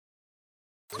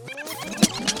One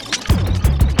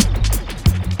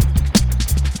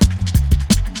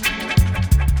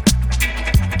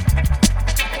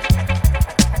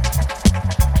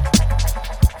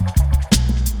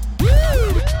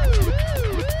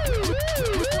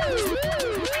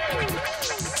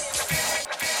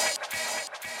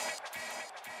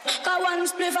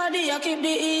spliff a day, keep the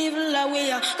evil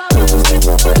away.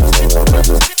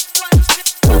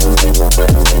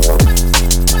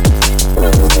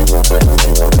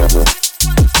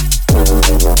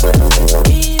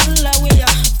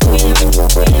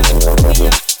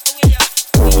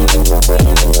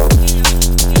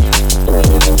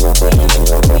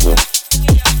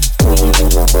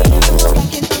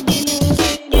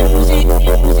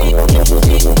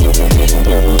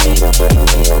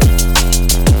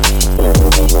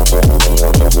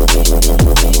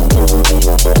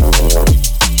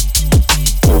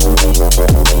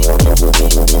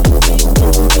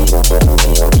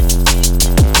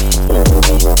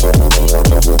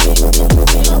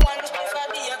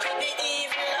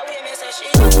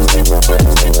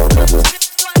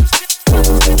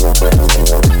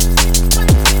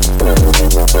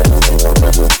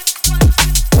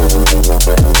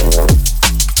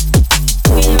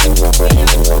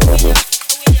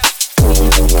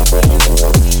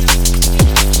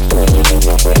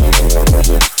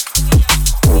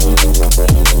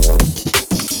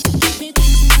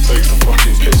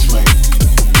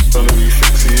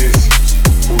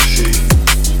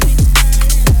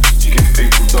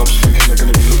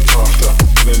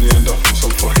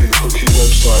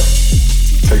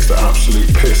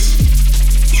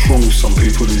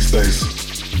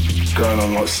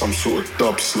 Some sort of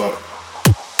Dubslut.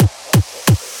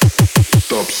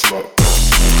 Dubslut.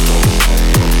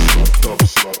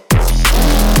 Dubslut.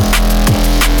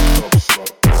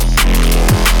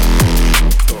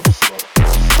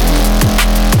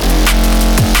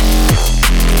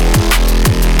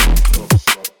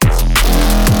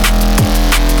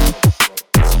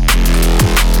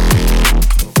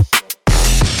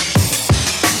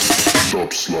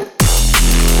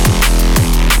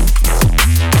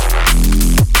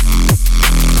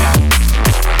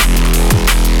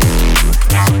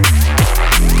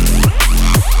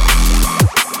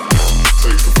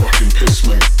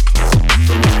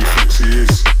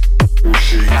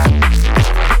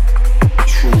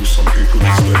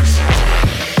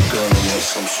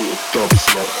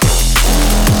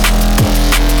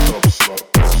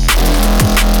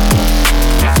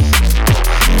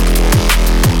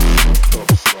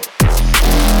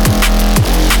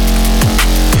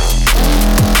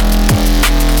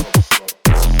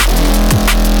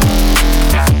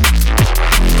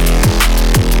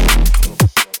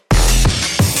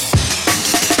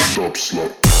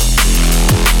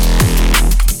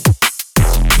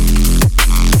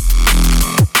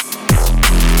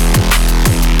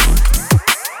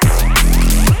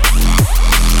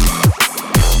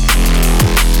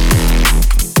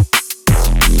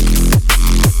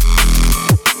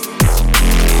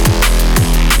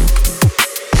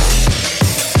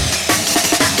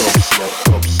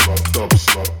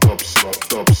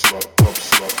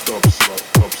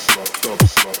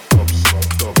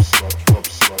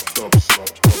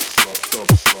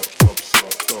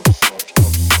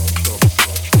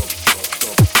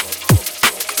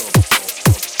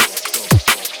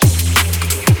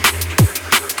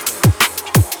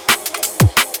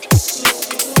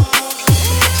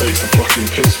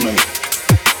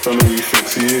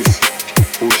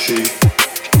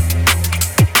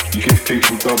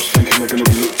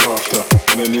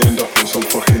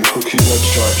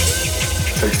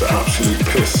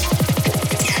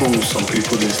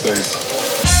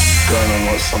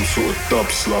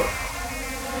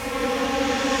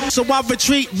 So I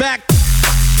retreat back,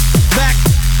 back,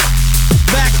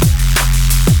 back,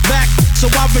 back. So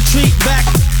I retreat back,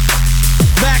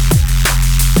 back,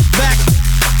 back,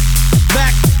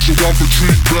 back. So I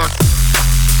retreat back,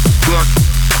 back,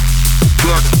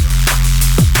 back,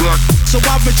 back. So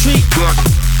I retreat back,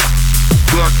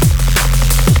 back,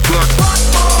 back.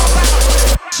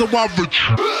 So I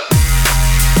retreat.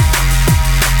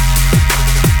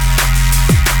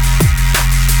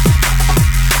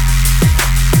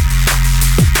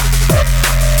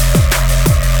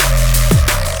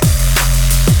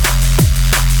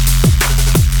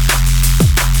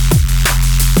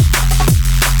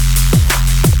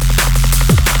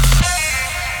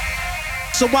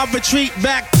 So I retreat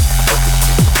back.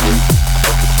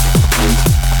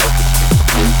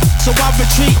 So I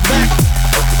retreat back.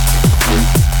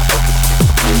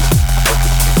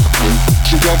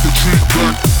 So I retreat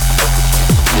back.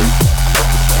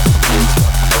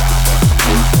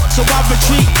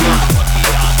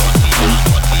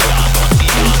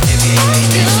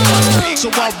 so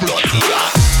I dirty.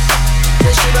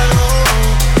 You shoulda know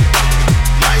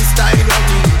my style a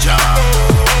ninja.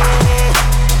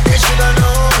 You shoulda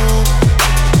know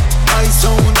my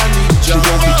sound a ninja.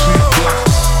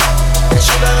 You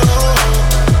shoulda know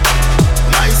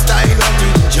my style a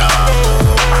ninja.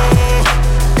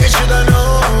 You shoulda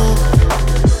know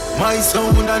my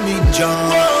sound a ninja.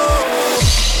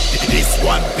 This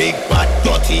one big bad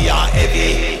dirty and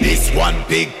heavy. This one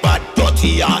big bad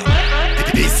dirty and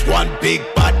this one big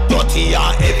bad dirty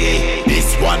and heavy.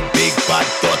 This one big bad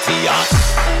dirty and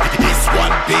this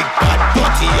one big bad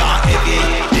dirty and heavy.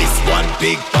 This one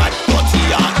big bad dirty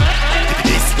and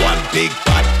this one big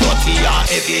bad dirty and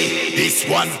heavy. This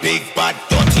one big bad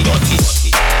dirty dirty.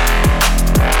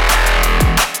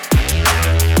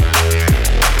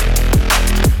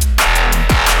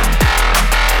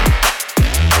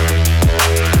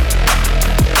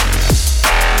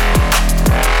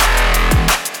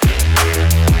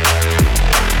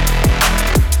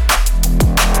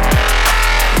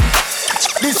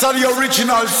 This are the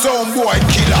original sound boy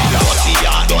killer.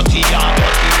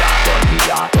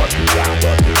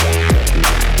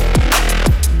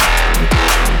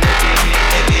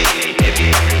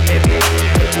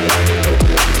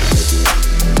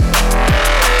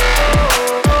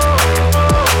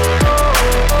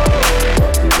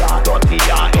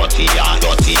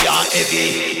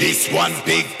 This one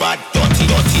big bad dirty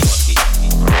dirty.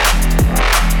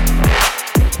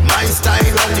 My style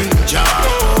a ninja.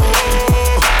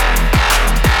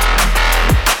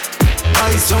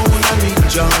 My sound a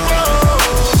ninja.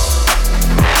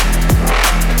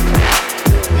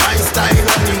 My style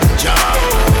a ninja.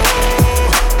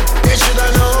 You shoulda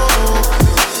know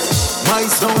my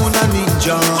sound a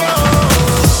ninja.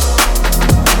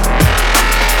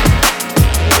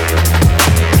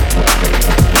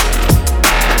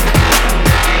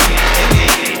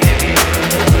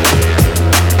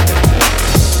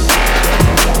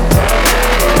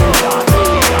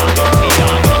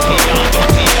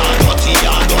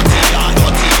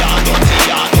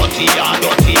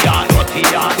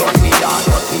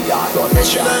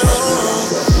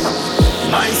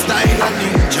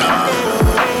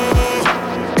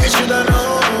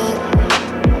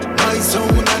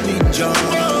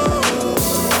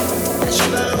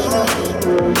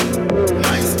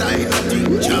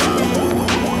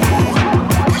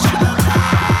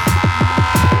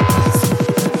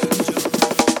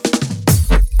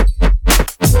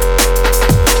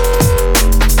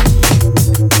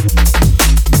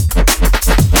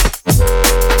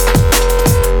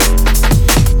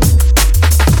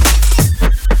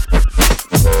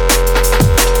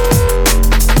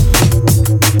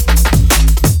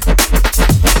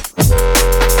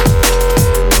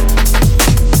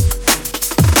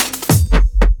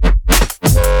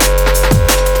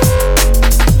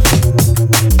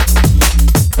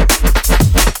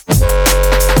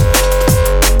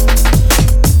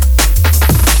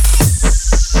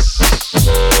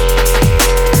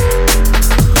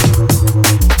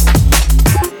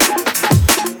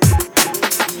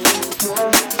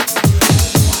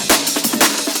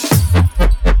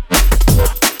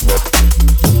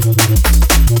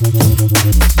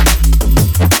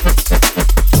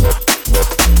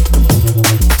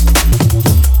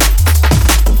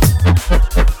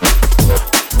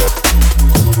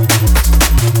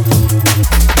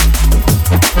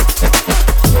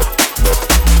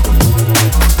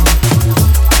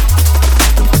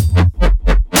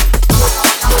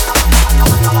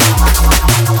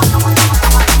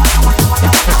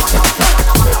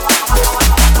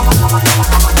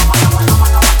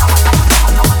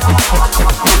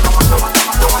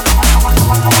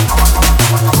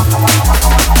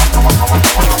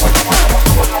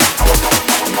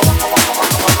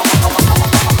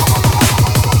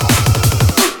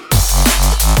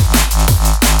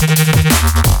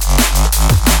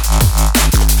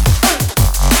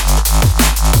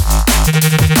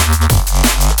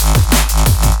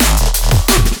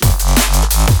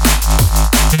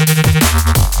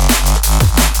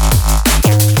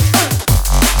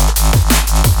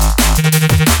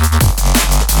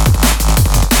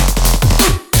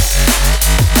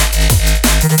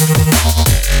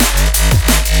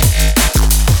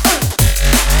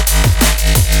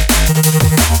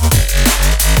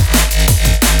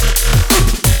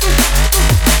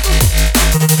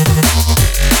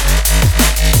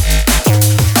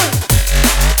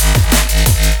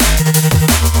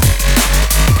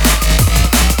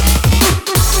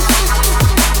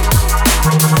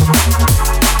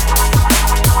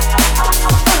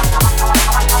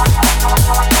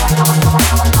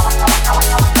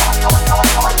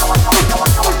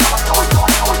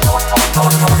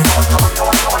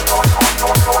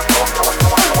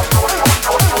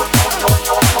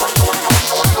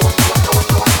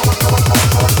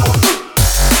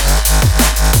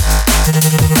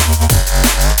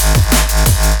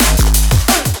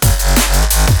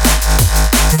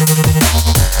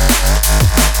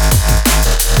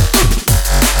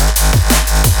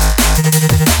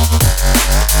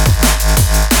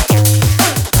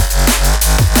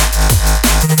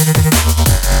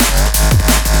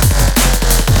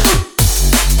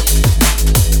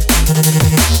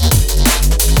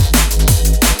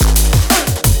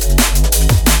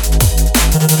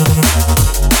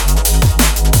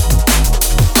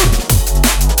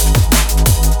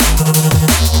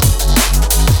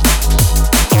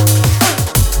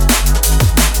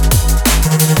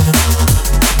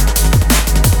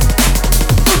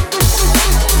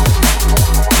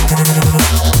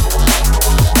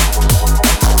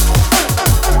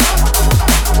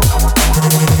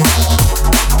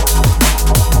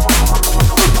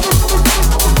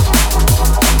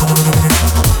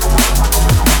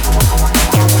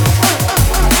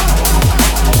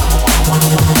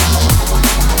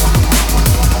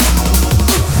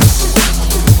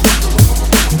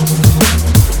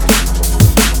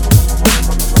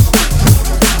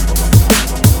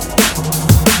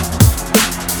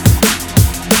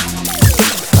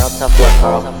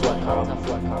 Carl.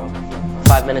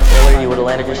 5 minutes earlier, you would have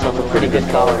landed yourself a pretty good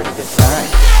call. Alright.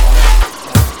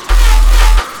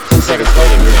 10 seconds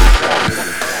later, you're in.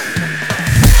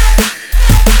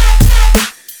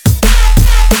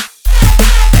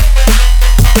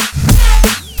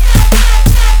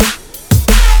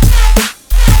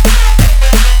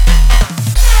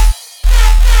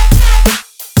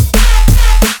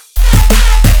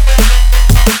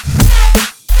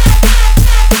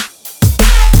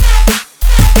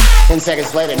 10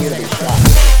 seconds later, you'd be shot.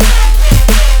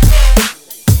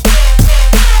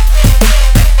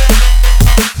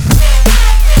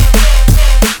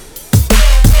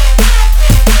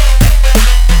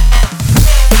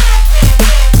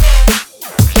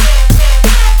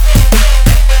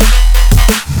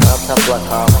 Well, tough luck,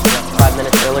 Carl. 5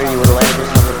 minutes earlier, you would have landed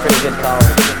yourself a pretty good call.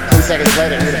 10 seconds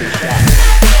later, you'd be shot.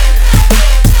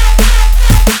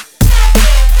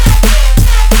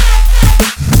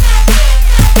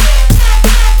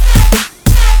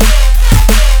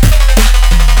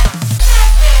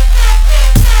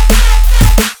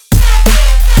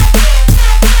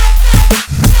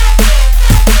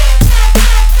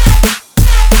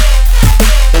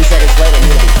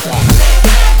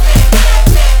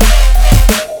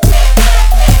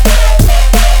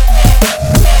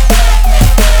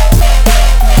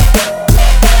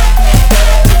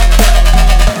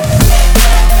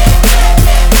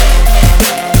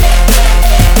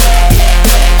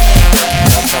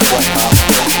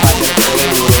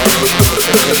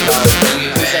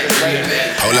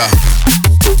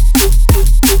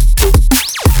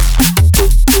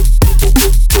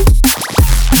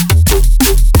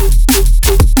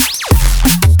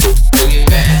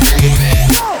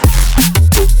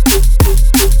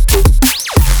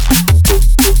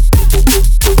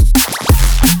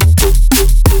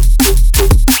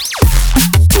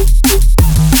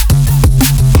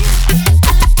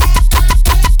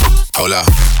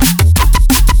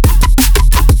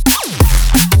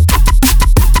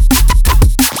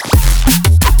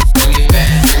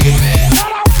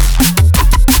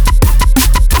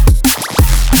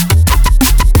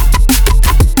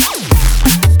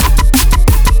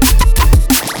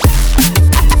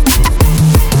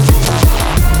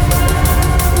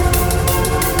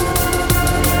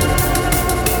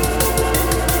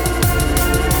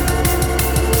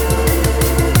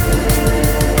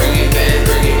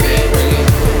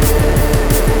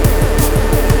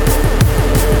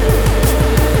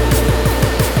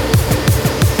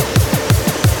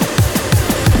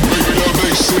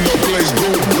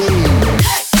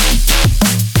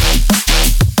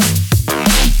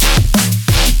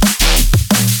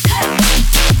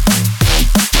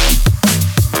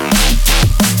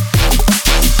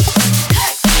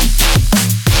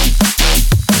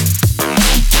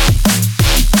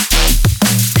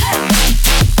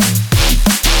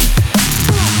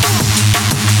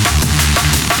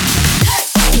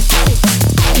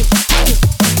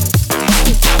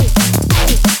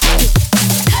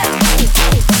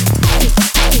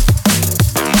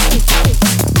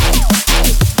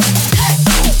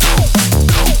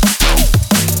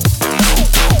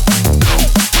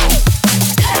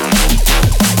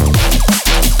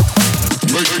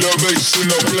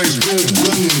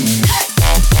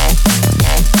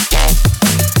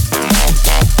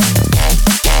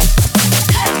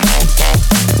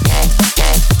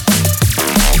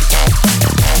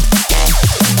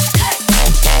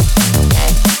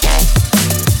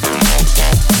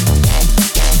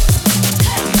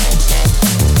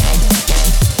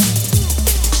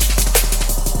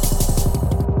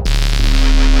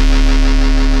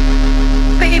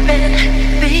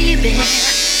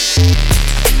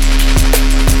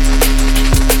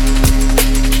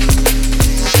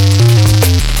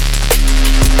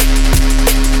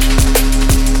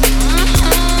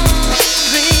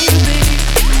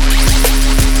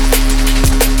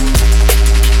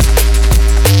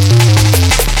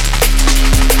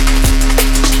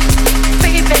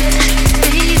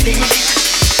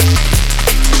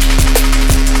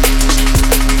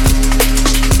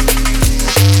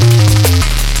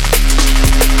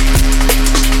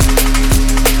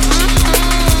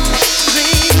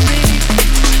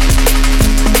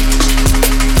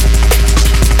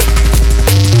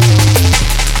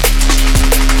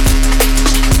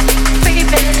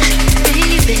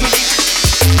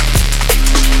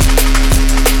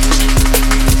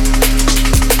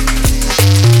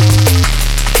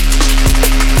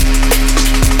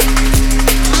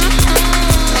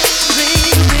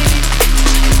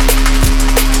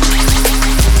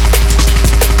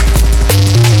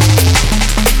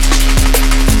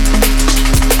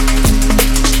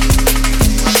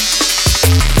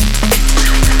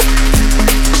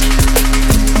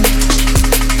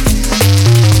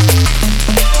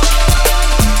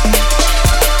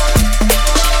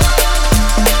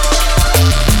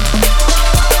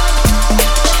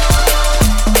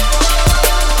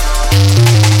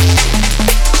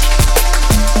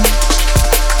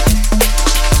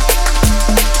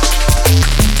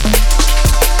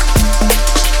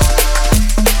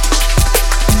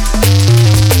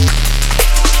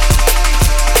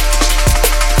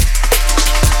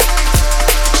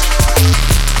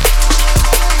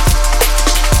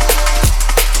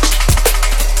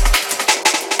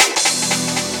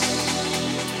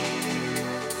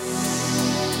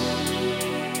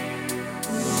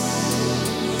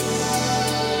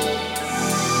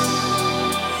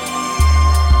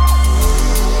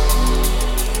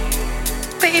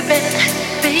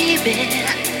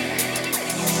 baby.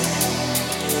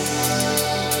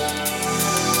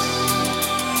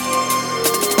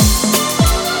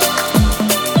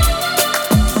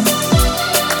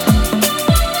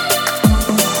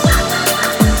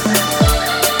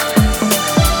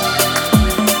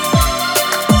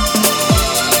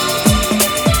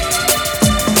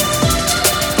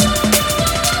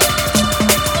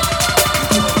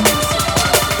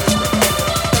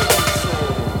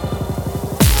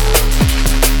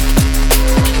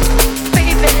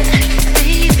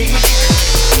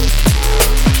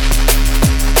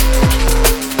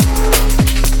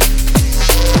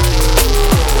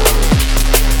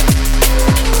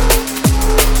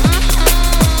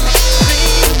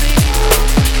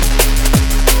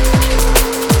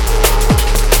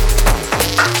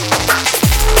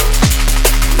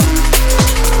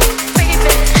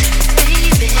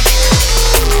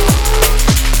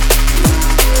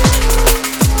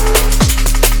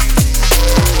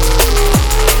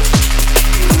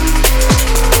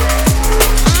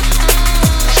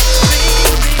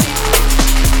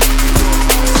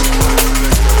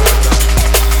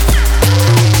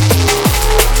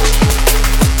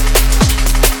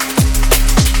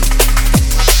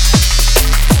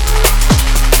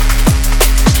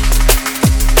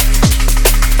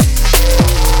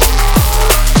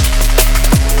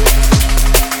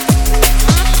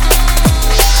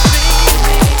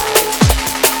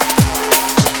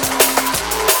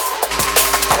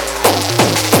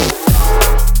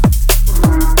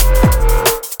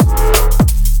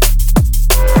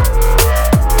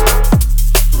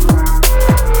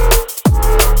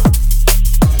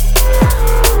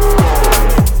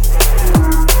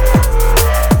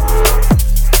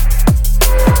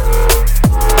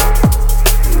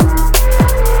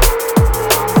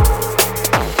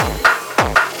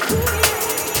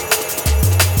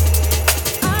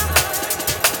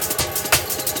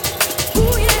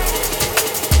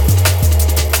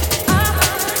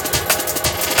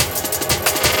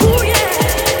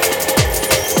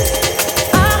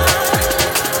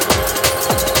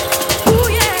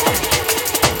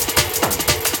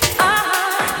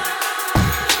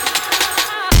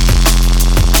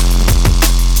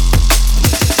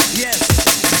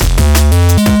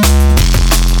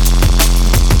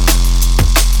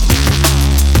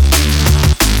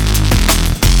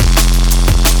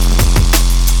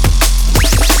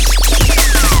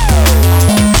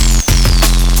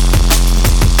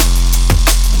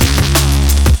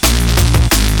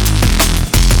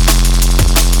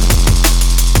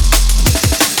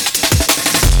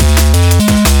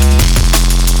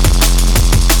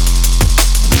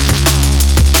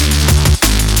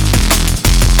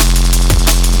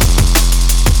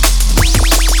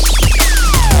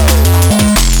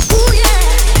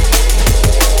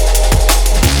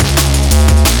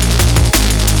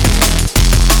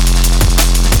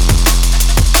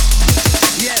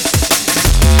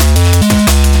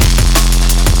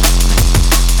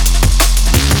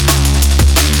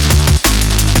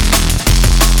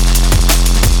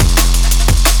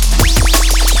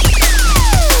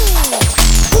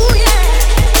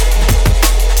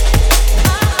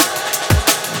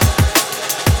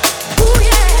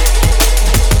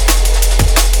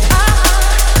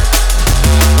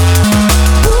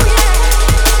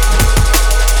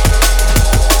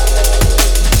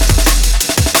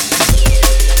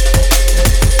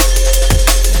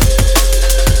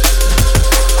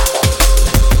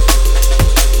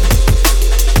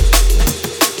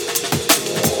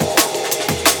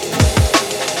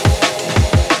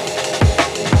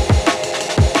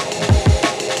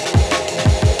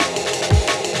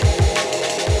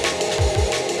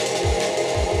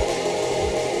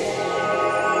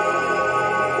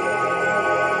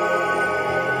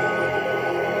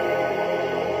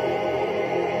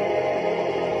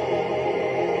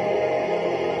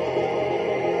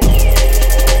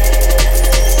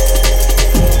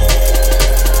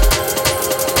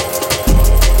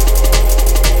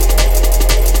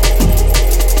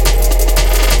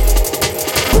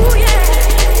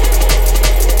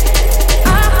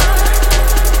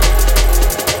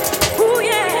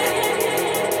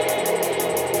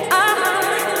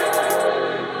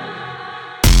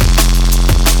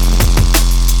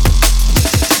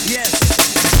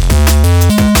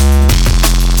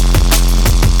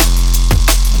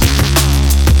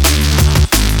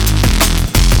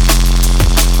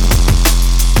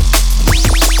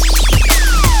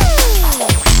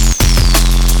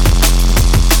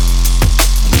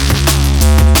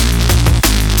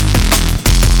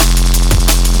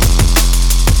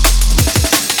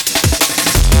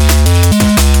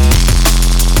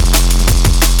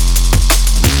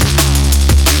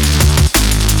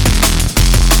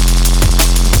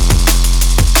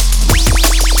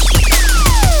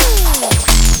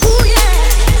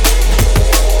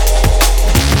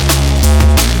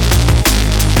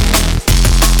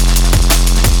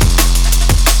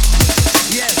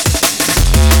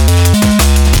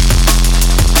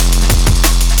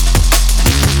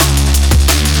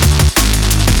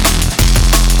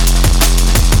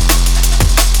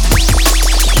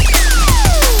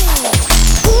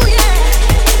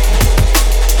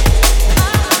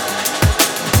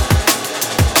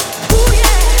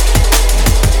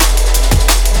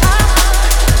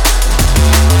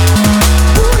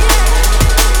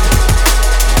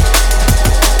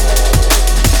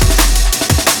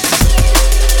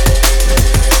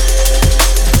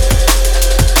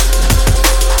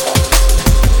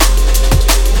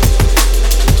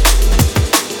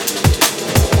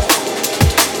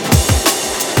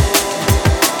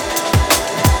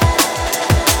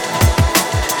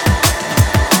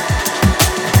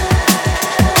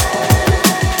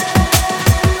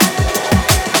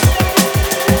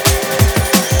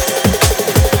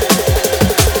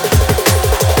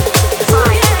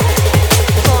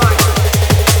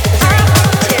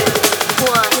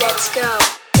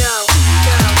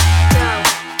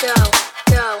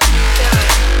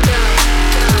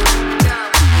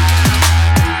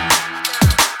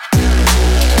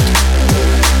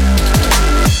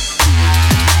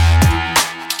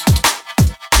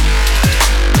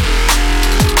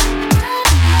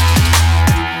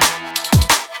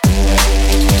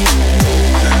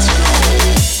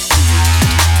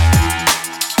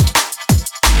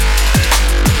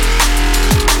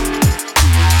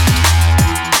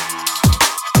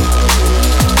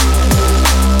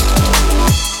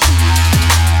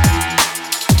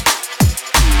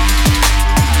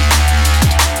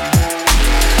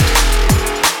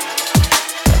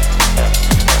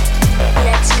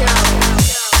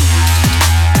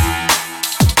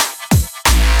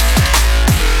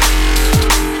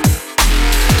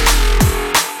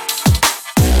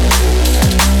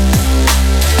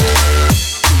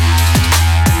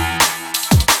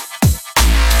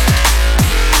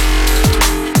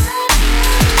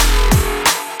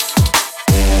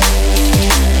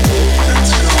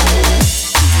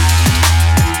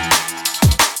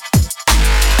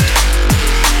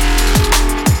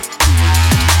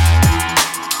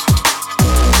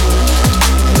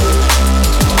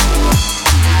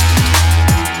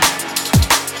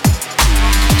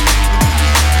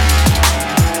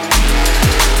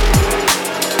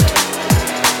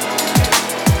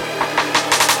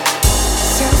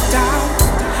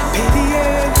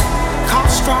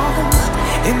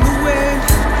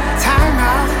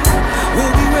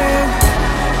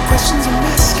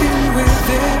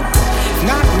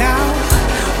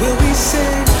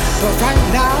 But right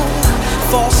now,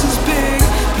 force is big,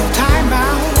 no time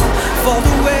out, fall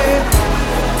away.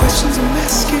 Questions I'm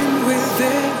asking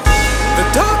within. The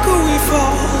darker we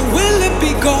fall, will it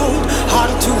be gold?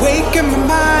 Harder to wake in my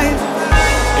mind.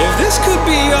 If this could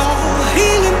be all,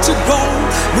 healing to go,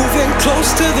 moving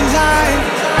close to the line.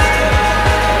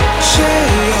 Share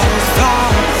your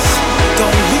thoughts,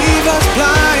 don't leave us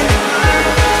blind.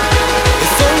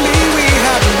 If only we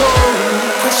had known.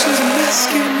 Questions I'm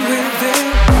asking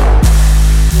within.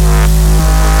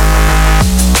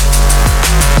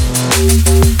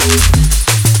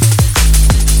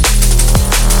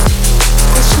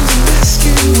 Questions I'm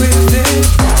asking within.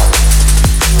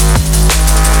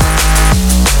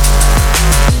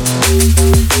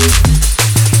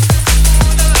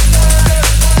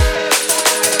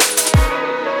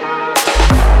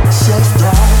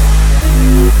 Self-doubt,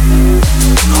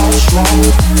 how strong,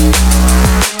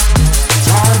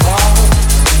 time out.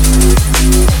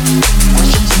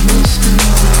 Questions I'm asking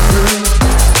within.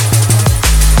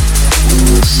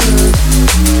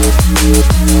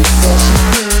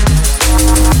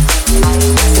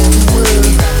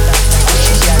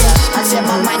 I set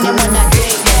my mind and when I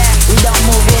great, we don't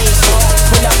move lazy.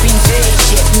 Pull up in face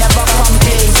shit, never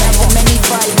complacent. Too many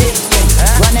vibrations,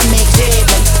 wanna make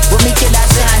savings. When me kill a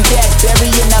sound dead, bury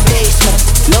in a basement.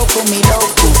 Local me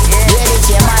local, yeah this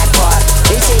is my part.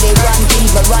 They say they run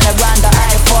things but run around the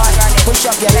iPod. Push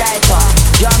up your lighter,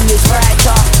 drum is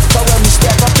brighter. But when we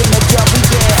step up in the job, we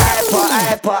get hyper.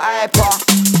 Hyper.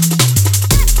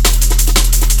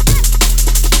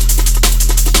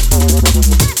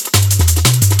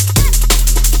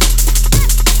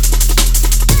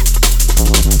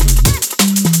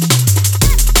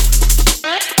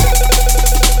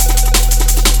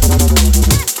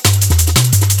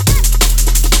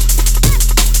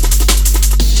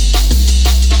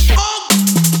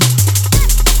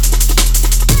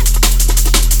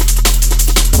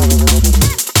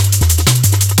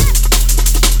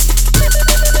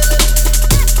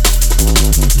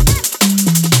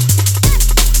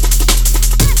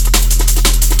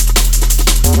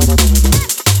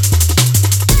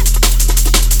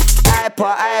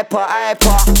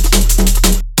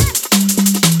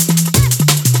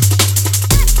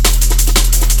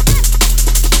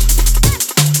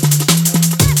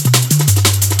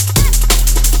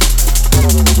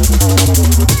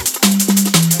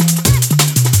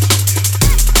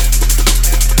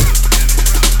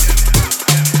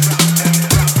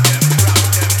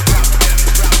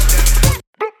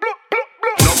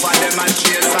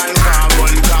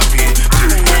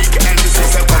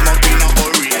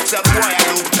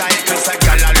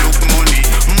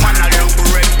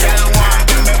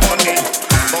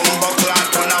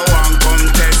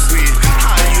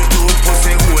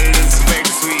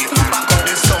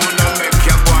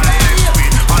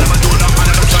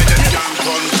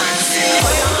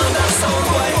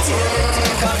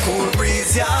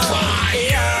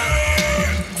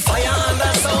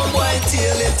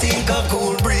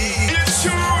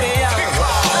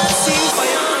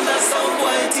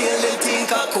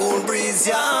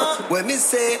 When me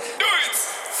say, do it.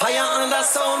 Fire on the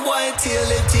sound boy till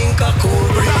they think a cool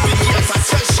breeze.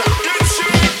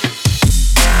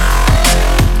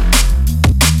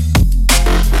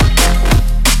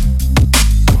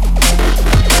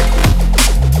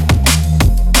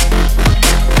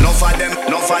 No for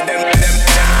them.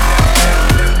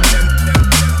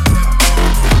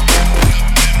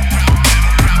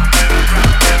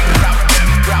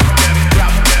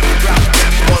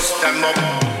 Bust them up.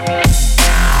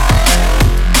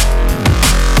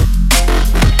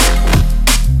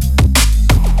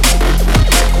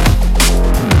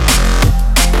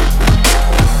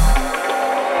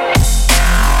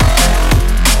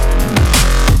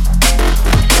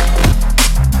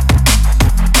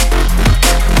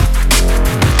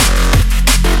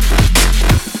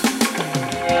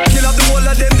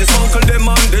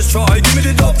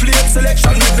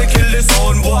 Selection make me kill the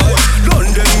sound boy.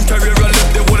 London carrier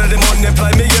left the whole of the money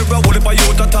fly me here. I hold up a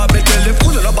youth at top me tell them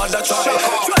full of bad that try.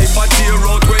 Try for tear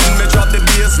out when me drop the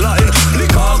baseline.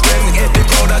 Lick off then hit the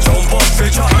crowd that jump up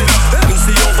for try.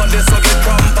 MC over there so get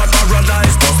cramp and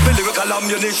paralyzed. Bust me lyrical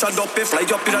ammunition up and fly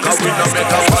up in the sky. Cause we no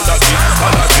better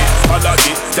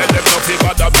Baladi. Tell them nothing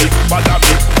bother me.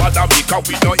 Cause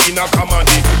we no in a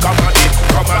comedy.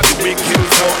 We kill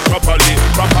so properly.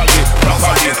 We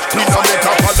no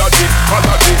better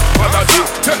Baladi.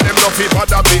 Tell them nothing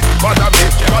bother me.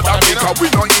 Cause we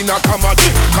no in a comedy.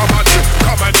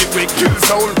 We kill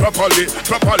soul properly.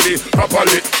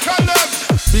 Tell them.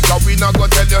 Cause we not gonna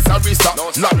tell you sorry, sir.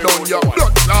 Lock down your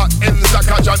blood clot ends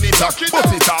like a janitor. Put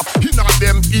it off, in all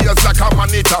them ears like a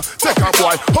monitor. Take a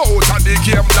boy out of the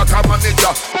game like a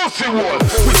manager. Pussy wall.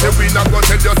 We say we not gonna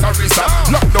tell you sorry, sir.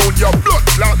 Lock down your blood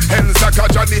clot ends like a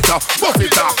janitor. Put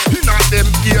it off, in all them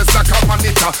ears like a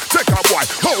monitor. Take a boy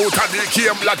out of the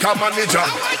game like a manager.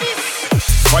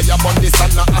 Fire on this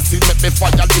and the acid make me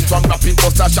fire this one rapping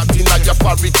bust a shot in your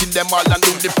forehead. Kill them all and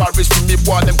do the parish. To me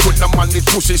boy them couldn't man it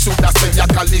push it. Shoulda say you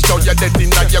call it. Show you dead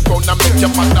in your ground and make your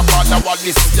mother bother what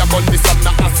this. Fire on this and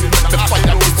the acid make me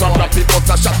fire this one rapping bust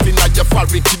a shot in your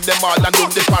forehead. Kill them all and do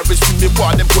the parish. To me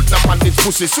boy them couldn't man it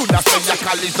push it. Shoulda say you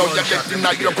call it. Show you dead in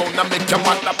your ground and make your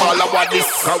mother bother what this.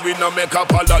 Cause we no make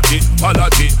apology. Tell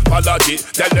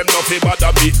them nothing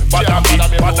bother me.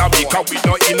 Cause we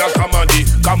no in a comedy.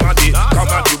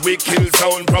 We kill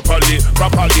sound properly.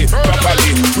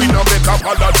 We no make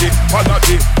apology.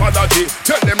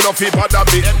 Tell them nothing bother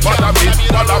me.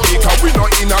 Cause we no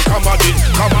in a comedy.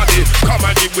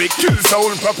 We kill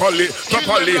sound properly.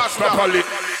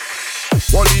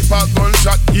 One leap a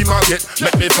gunshot, him a get.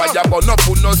 Make me fire but no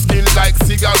put no skin like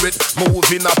cigarette. Move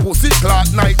in a pussy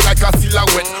clot night like a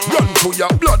silhouette. Run to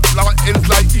your blood clot ends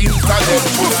like internet.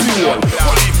 Pussy wall.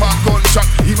 One leap a gunshot,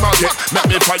 him a get. Make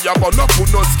me fire but no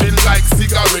put no skin like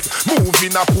cigarette. Move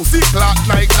in a pussy clot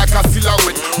night like a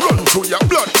silhouette. Run to your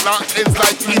blood clot ends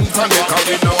like internet. Cause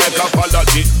we no make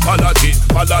apology.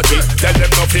 Tell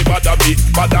them nothing bother me.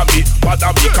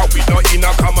 Cause we no in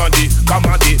a comedy.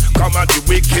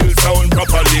 We kill sound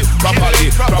properly.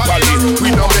 We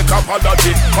no make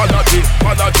apology.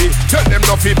 Tell them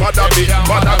nothing bother me.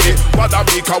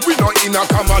 Cause we no in a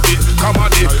comedy.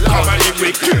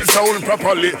 We kill sound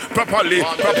properly.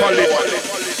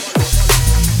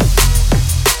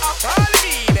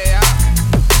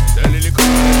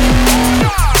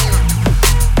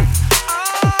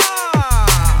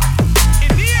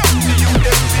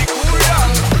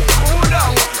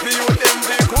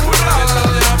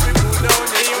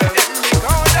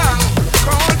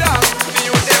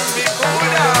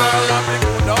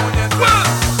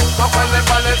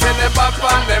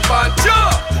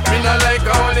 Me no like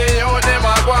only you them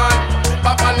a go on.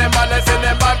 Papa them bad, they say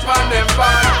them bad pan them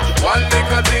bad. One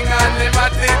little thing and them a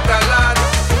take the land.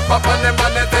 Papa them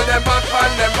bad, they say them bad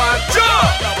pan them bad.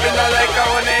 Me no like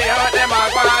only you them a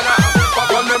go on.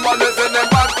 Papa them bad, they say them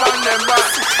bad pan them bad.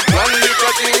 One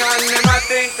little thing and them a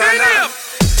take the land.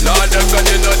 Lord, them got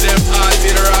you know them heart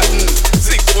is rotten.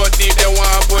 6 foot deep, they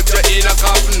want put you in a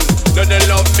coffin. No, they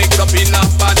love mix up in a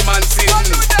bad man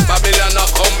sitting. Babylon not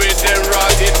come with them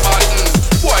rotted pattern.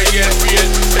 Boy get real,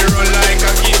 they run like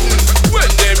a kitten. When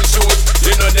them shoot,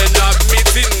 you know they not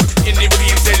missing. In the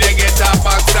field, they get a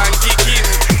box and kick in.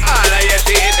 All I hear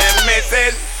say them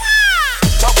missing.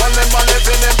 Pop on them on them,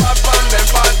 them pop on them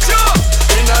pan.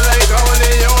 Me no like only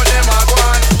you them a go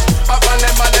on. Pop on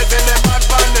them, them pop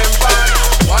on them pan.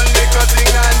 One little thing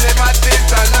and them a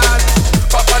take a land.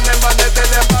 Pop on them,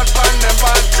 them pop on them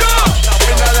pan.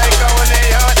 Me no like only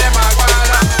you them a go on.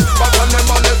 Pop on them,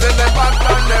 them pop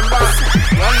on them pan.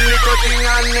 One little thing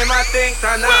and them a take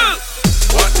a land.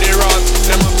 What the rock,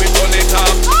 them up it on it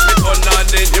up. It on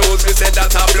the news, we said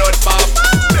that a blood pop.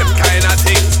 Them kind of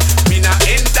things, me not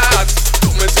in that.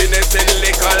 Do me see this in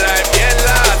liquor like get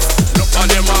lost. Look on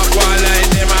them up one line,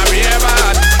 them a real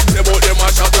bad. Say bout them a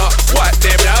shut up, what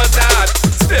them down that.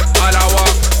 Step on a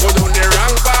walk, go down the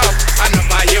wrong path. And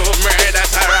up a you murder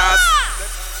terrace.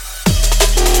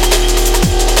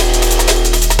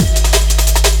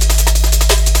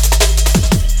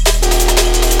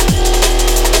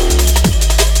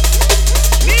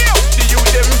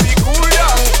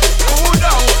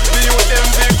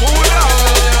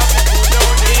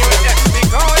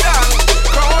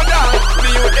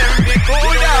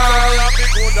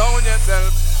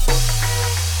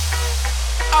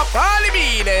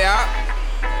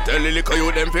 Tell the liquor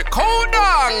you them fi cool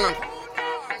down.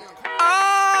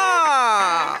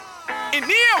 In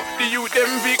here, the youth them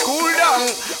fi cool down.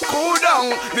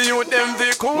 The youth them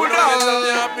fi cool down.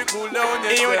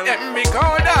 The youth them fi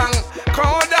cool down.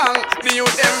 The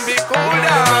youth them fi cool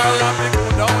down.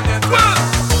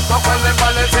 Pop on them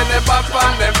balance and them pop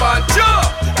on them pan.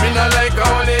 Me no like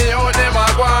only you them a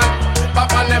go on.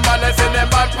 Pop on them balance and them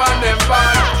pop on them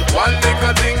pan. One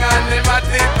little thing and them a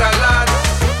take the land.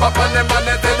 Pop on them and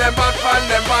they them back on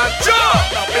them man.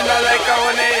 Me no like how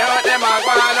they hurt them a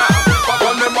go on. Pop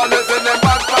on them and they them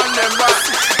back on them man.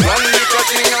 One little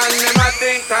thing and them a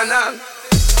think and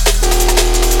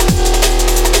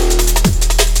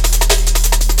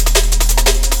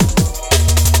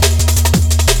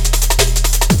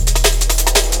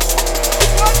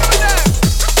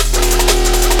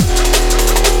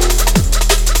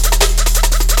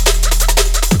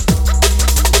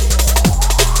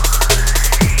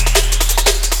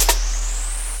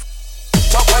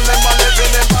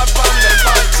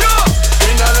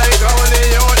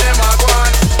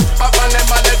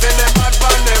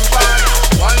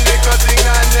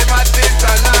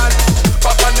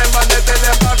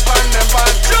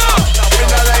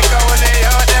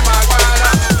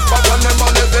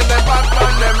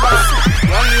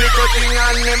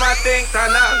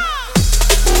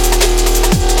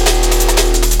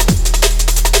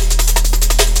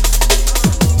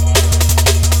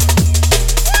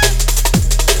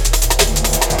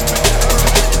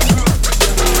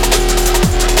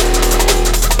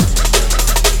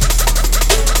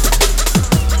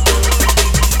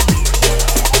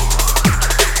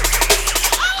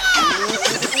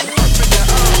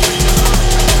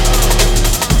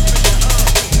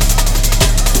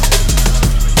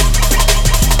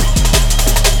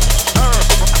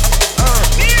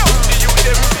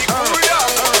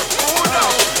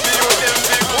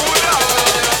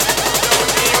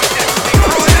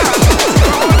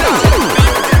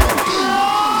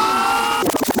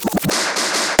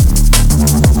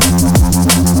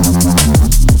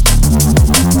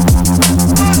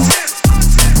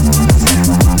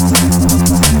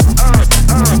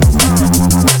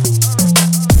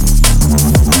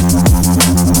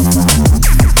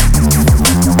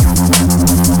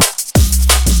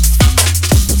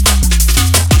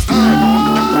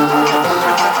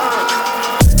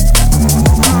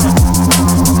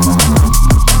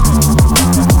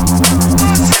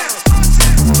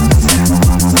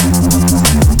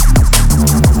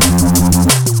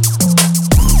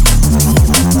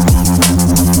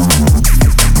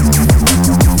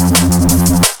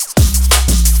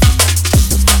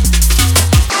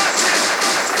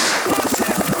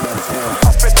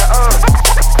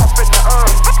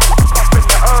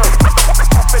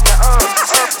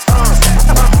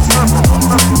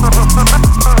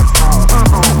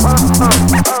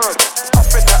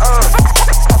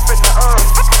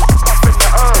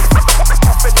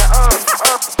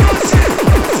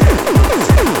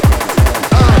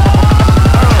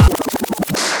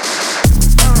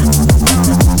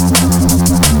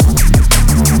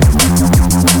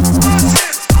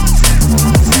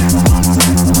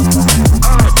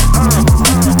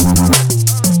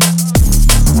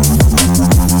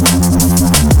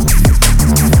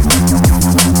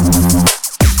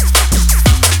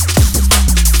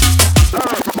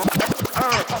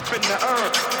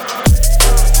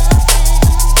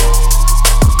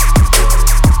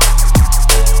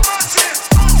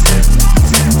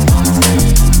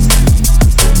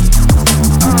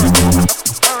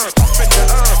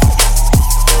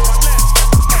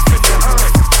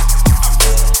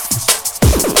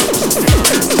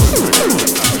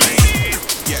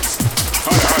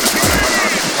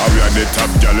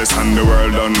Gyalis and the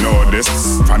world don't know this.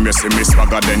 From you see me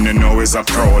swagger, then you know it's a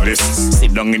pro this.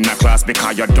 Sit down in a class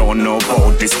because you don't know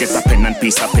about this. Get a pen and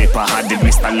piece of paper, how did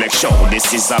Mr. Lexx show?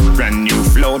 This is a brand new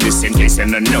flow, this in case you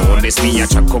don't know this. Me a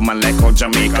track come like how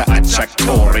Jamaica attract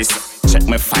tourists. Check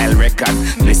my file record,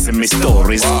 listen me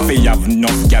stories. We have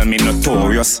enough gal, me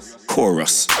notorious.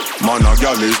 Chorus. Man a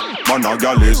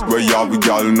Gyalis, we have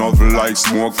gal enough like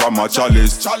smoke from a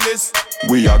chalice.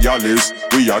 We a Gyalis,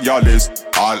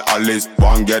 all Alice,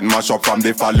 one get mashed up from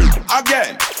the fallu.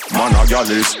 Again. Man a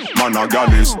Gyalis,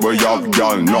 we have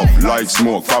gal enough like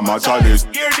smoke from a chalice.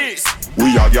 Hear this.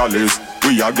 We a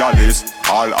Gyalis,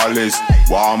 all Alice,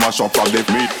 one mash up from the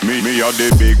me a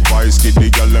the big boys, kid the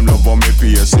gal them love on me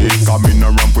pace it. Come in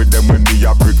and ramp with them when the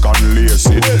brick and lace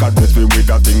it. God bless me with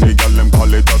that thing, the gal them call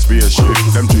it a spaceship.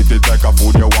 Them treat it like a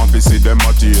food, you want to see them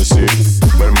a taste it.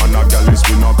 Well man a Gyalis,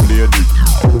 we not play it.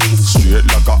 Straight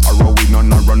like a arrow, we not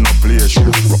run no play shit.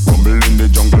 Rumble in the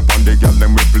jungle, and the gal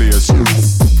them replace it.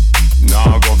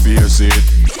 Now go face it.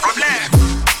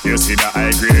 You see the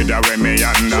high grade where me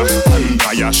under.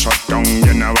 Fire shut down,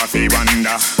 you know what fi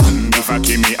wonder. If I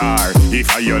give me R,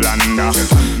 if I Yolanda,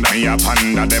 me a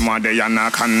panda, them a the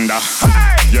anaconda.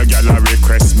 Your girl a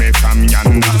request me from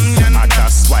yonder. I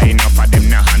just why enough of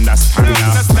them no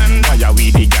understand. Fire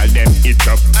we the girl them it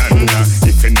up under.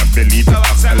 If you not believe it,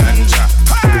 Axelanja.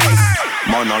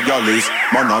 Man a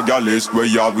Gyalis, we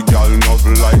have gal enough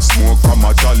like smoke from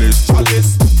a chalice.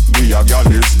 We a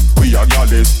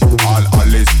Gyalis, all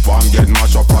Alice, one get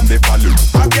mashed up from the fallu.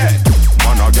 Again.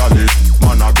 Man a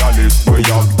Gyalis, we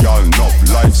have gal enough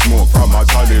like smoke from a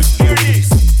chalice. Hear this.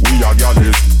 We a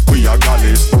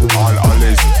Gyalis, all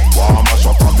Alice, one mash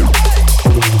up from the.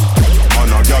 Man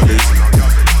a Gyalis.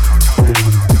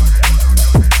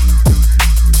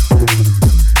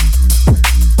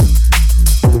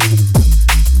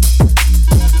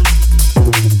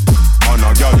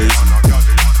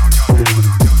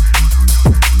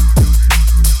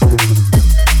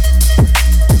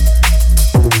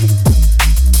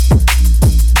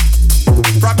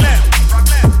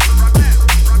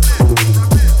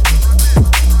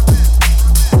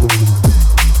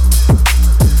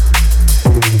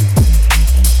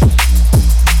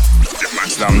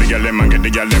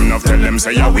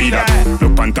 Say yeah, we that.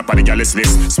 Look on top of the Gyalis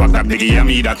list. Swag that diggy, yeah,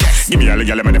 me that. Give me all the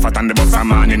gal them the fat and the buff from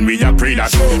morning, we a pray that.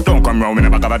 Don't come round with a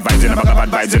bag of advice, in a bag of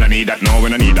advice, and I need that. No, we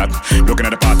don't need that. Looking at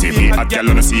the party, be hot gal,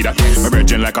 don't see that. My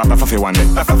virgin like a Puffin one day.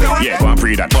 Yeah, go and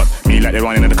pray that. But me like the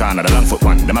one in the corner, the long foot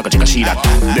one. The maca chica she that.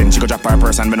 Then she go drop her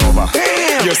purse and bend over.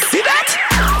 Damn. You see that?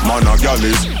 Man a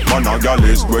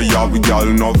Gyalis, we have gal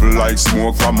enough like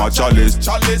smoke from a chalice.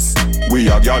 We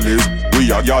a Gyalis,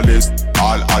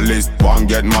 all Alice, one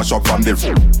get mashed up from the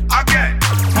Again.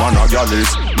 Man a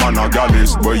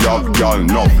Gyalis, we have gal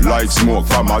enough like smoke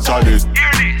from a chalice.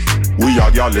 We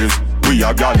a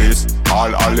Gyalis,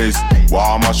 all Alice,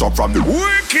 one mash up from the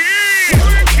Wicked.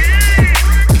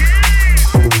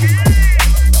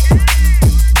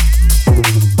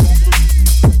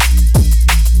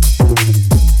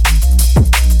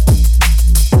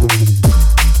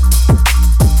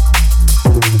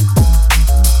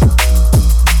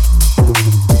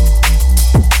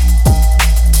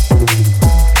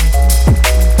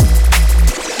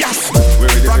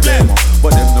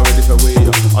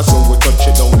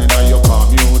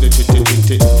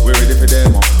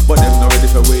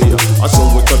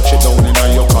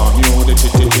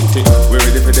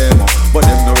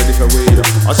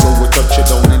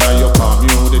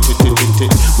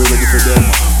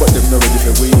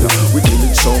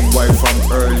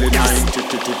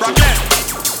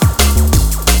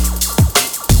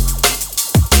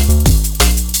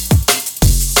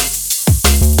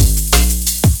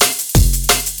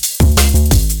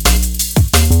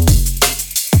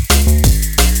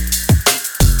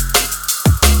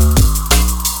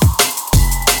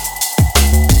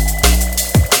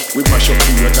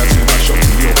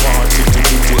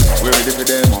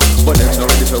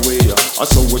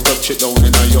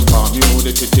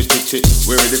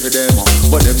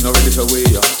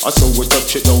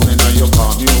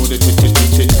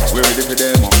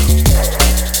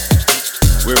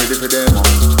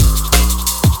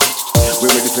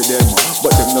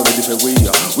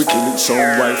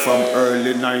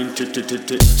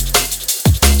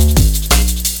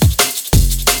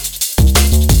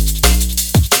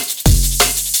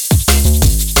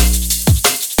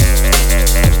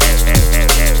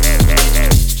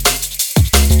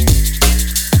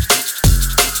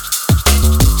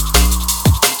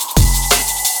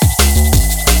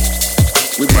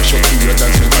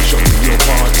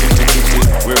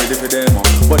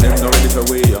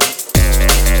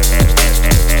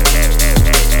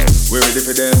 We're ready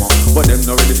for them, but them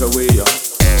not ready for we.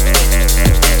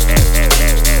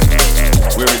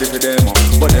 We ready for them,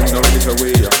 but them not ready for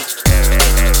we.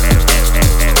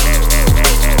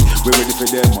 We ready for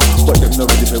them, but them not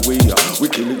ready for we. We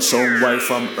killing some white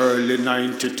from early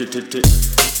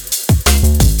 90s.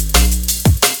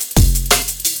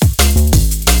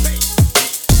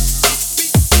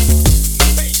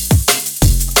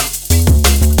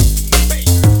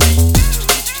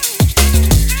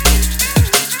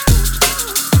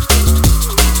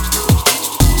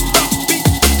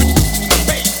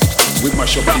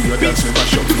 Mash up in your dance, we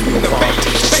mash up in your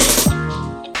party.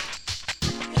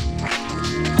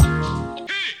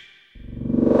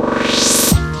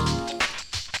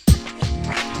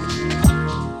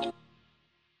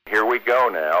 Here we go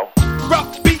now.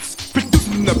 Rock beats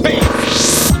producing the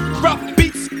bass. Rock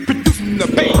beats producing the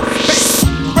bass.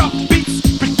 Rock beats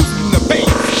producing the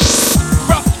bass.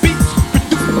 Rock beats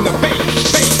producing the bass.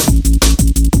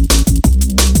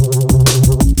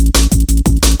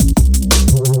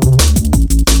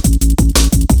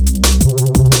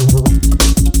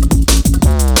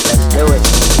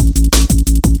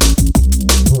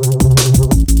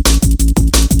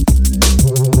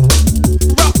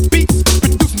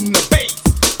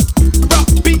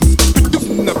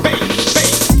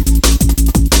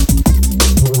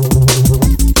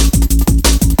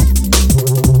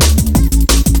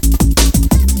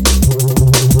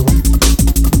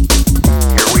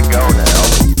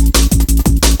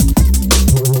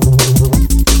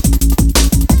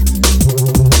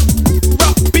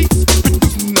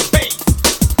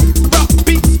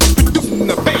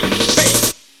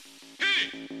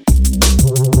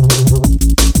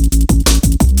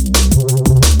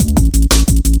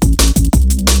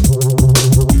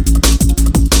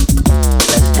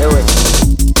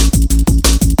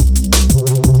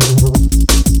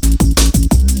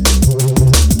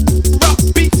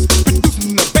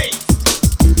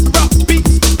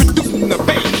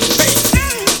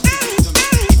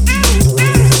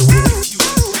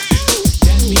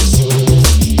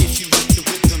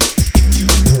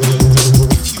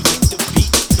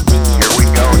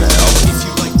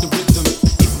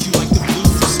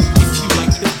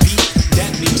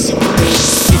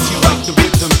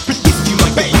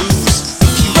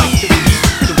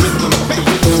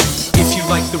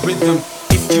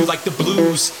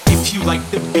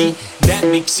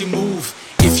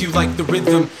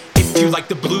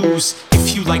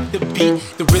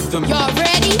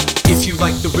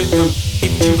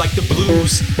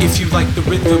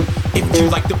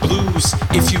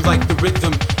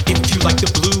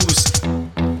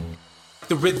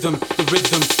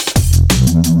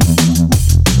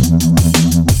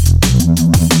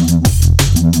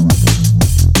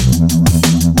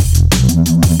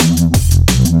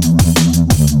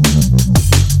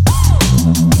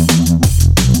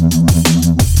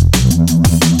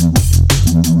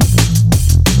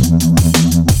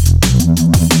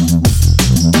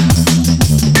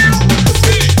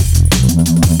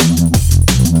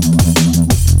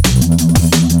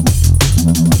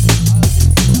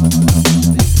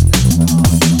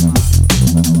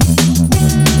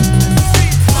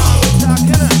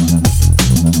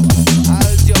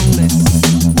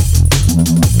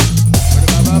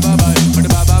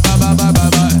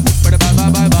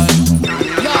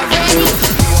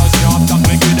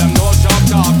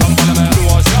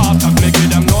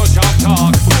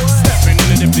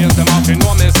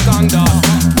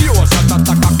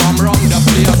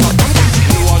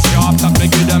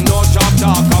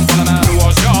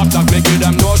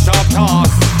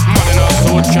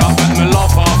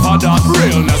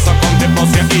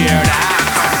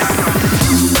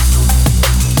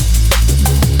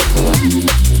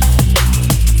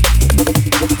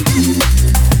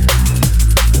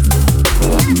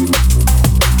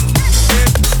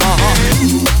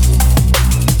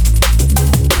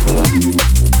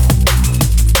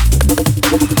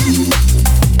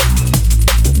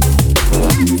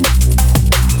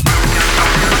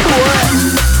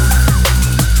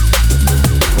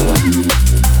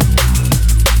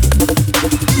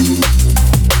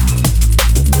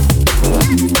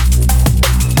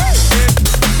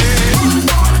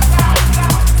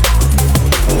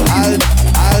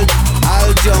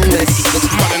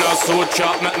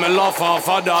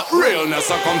 For that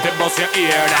realness, I come to bust your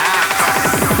ear now.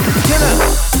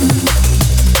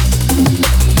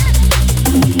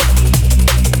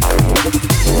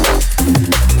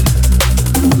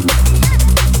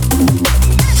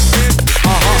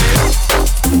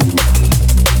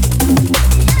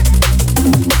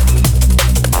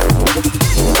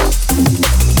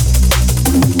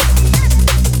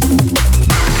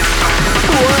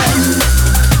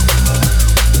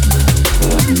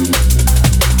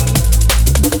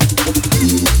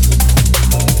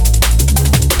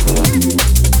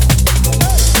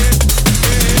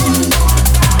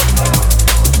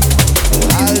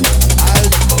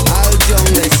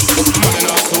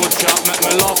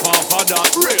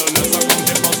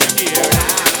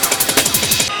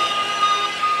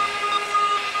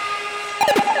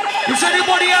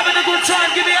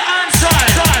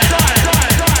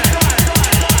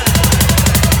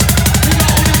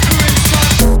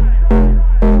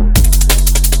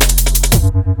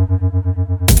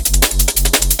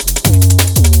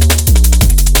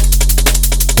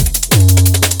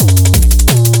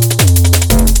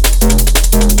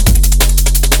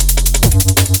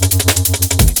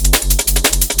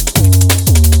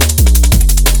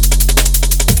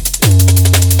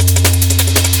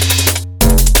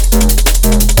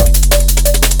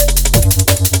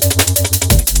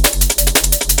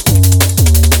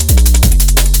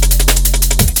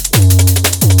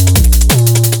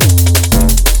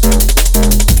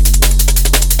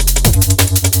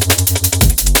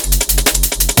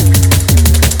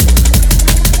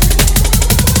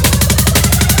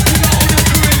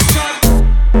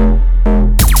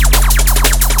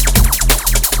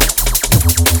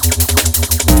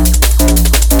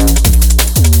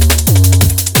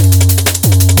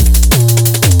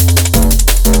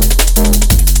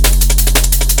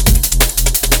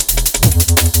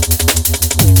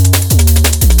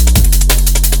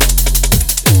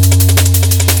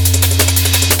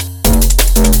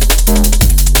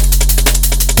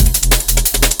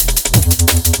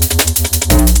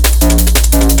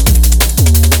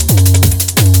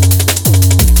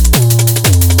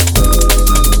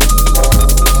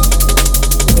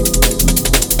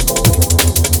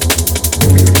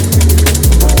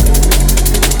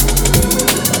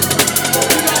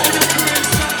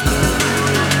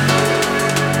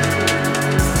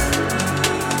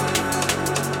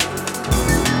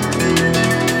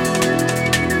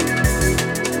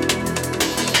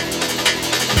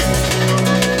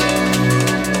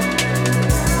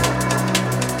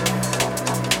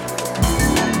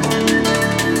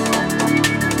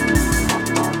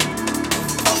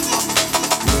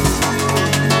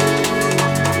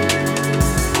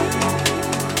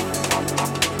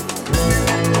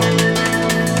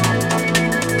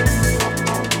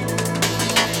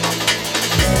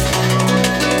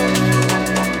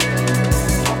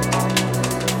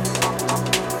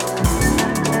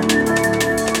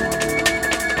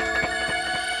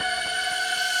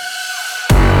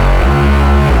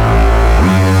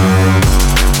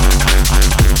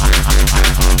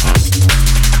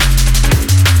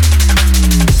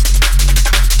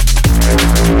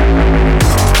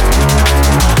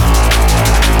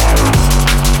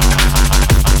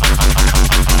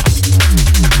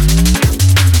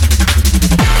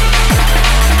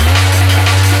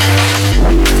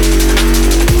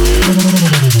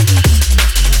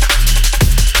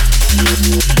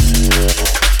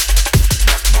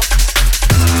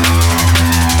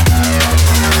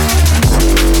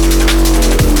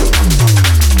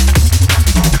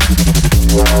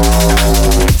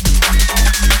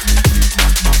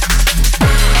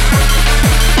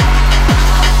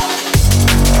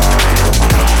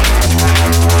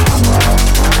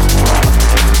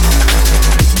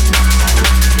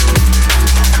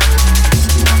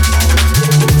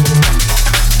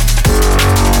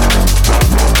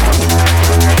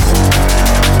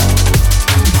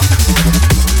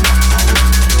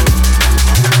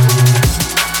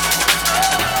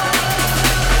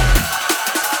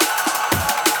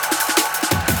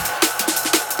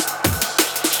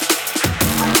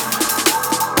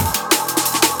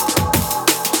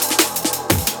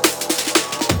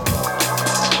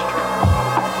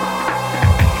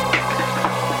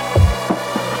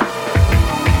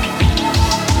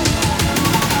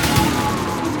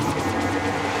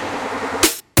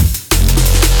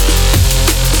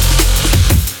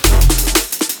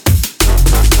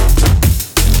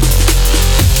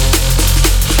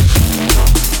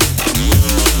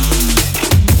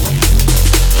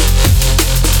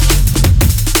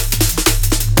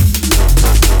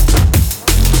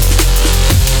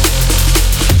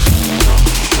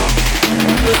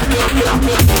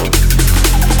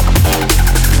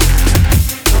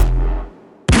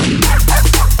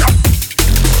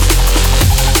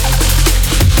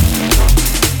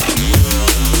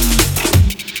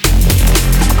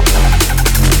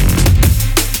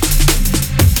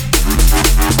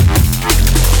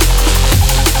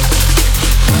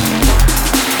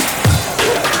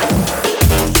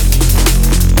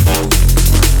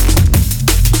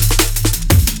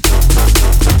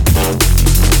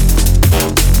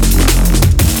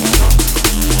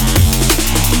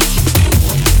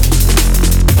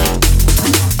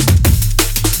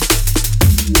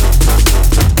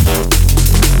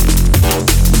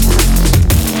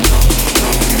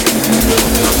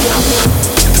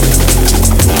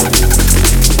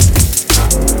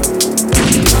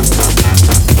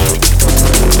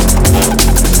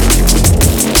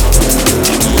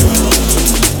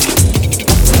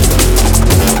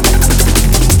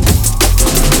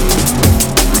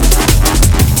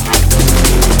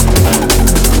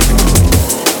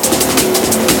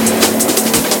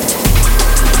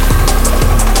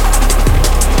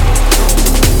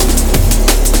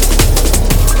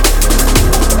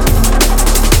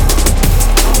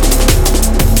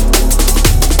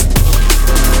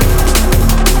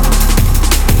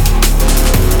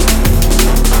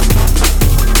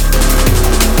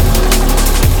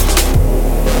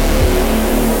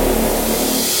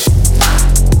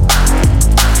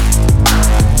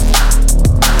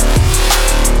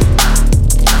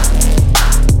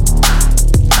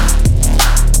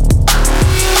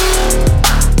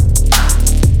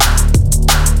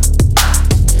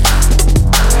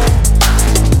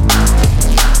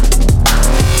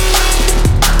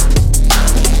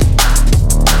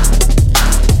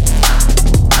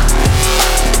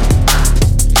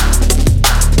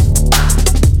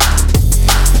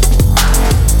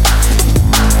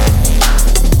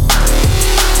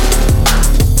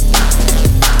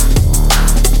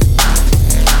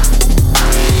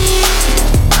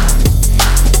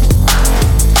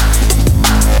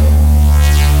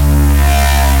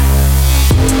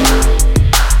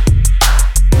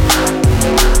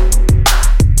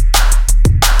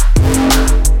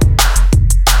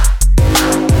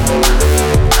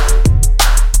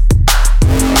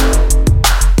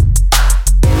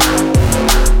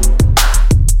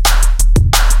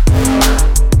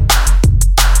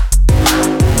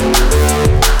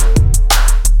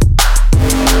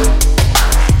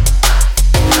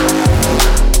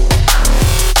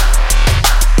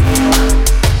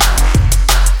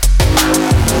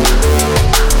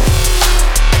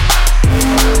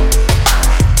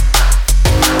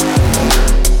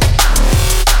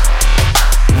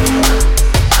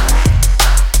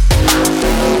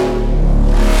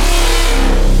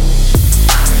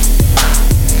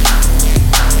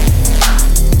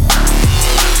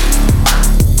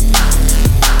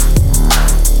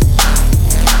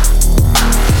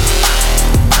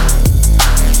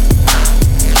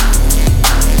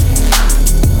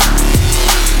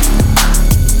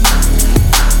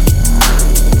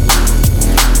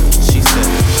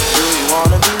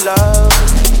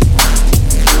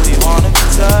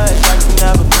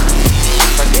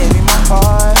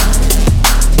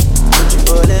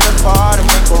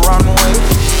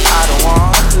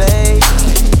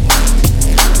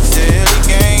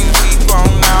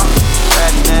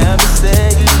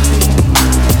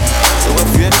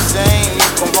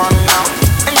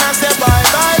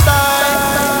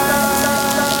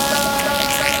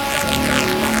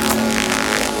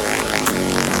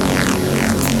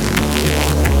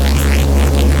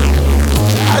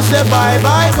 say bye,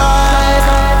 bye, bye.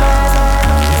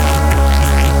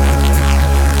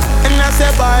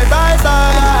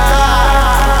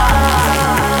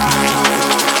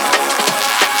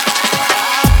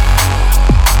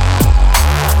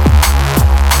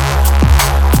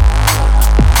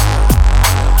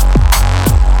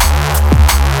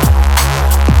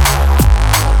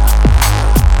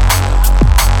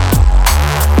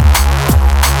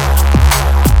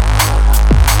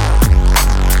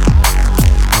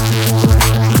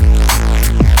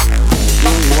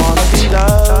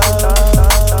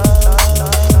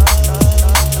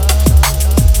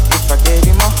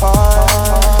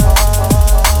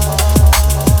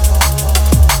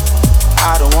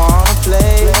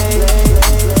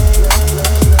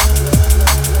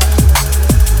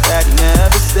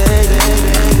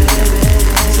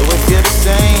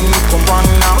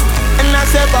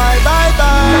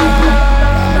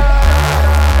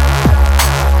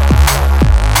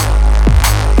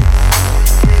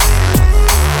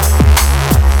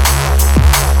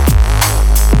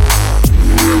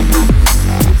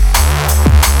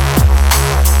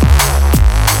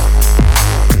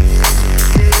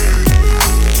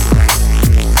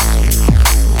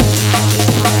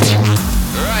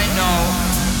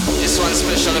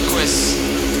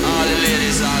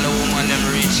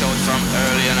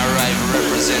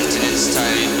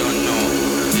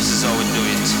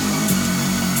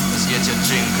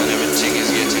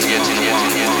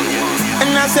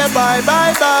 And I say bye,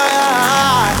 bye,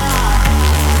 bye.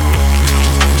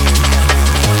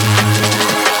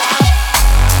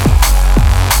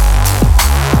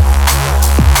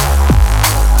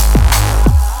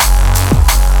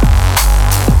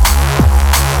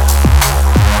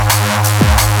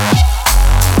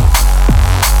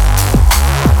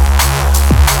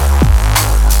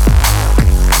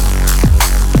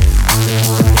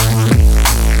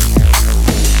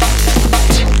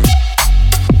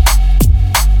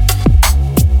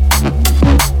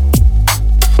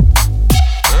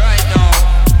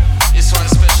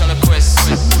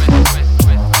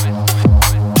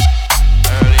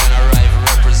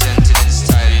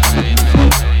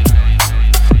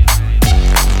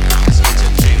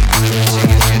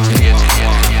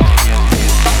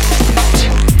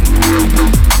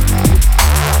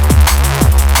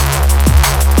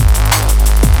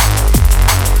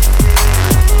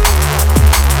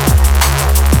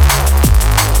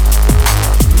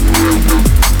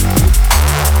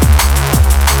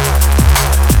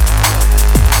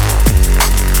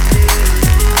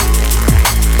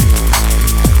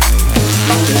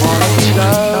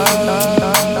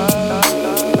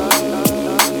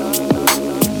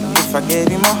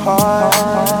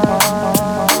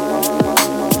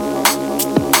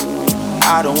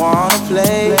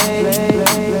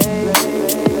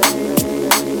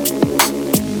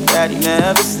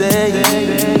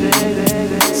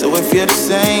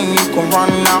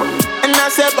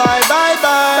 Bye bye.